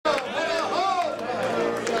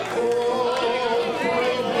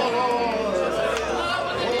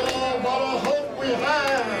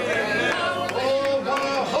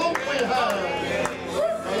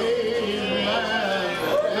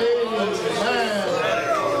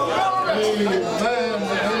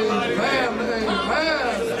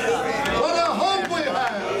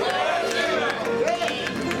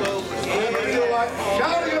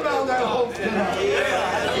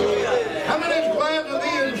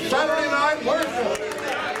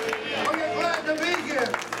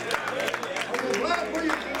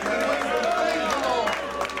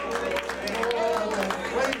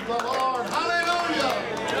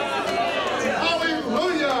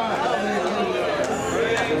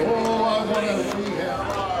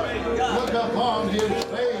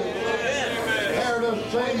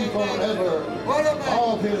forever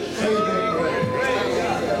of his saving grace.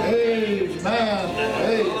 Amen.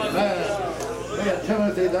 Amen. Yeah,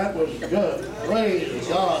 Timothy, that was good. Praise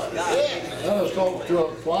God. Let us go to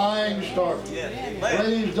a flying start.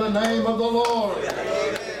 Praise the name of the Lord.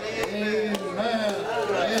 Amen.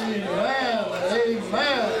 Amen.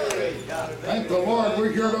 Amen. Thank the Lord.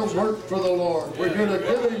 We're here to work for the Lord. We're here to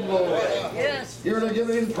give him glory. Here to give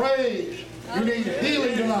him praise. You need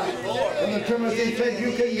healing tonight. Brother Timothy said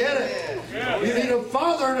you can get it. You need a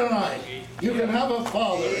father tonight. You can have a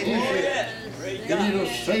father. He's here. You need a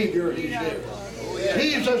Savior. He's here.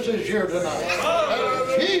 Jesus is here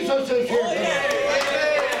tonight. Jesus is here tonight.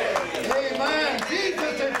 Amen.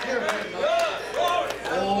 Jesus is here tonight.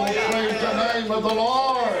 Oh, praise the name of the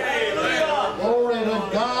Lord. Glory to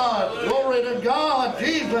God. Glory to God.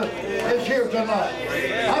 Jesus is here tonight.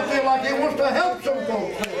 I feel like he wants to help some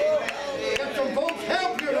folks. Get some folks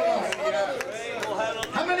help you tonight.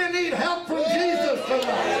 How many need help from Jesus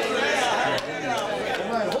tonight?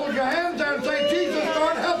 Right, hold your hands there and say, Jesus,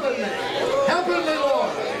 start helping me. Helping me,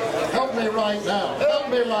 Lord. Help me right now. Help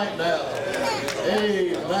me right now.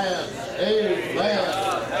 Amen. Amen.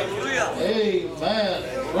 Amen.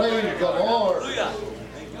 Praise the Lord.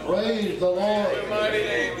 Praise the Lord.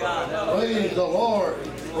 Praise the Lord.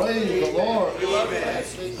 Praise the Lord.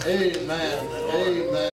 Amen. Amen.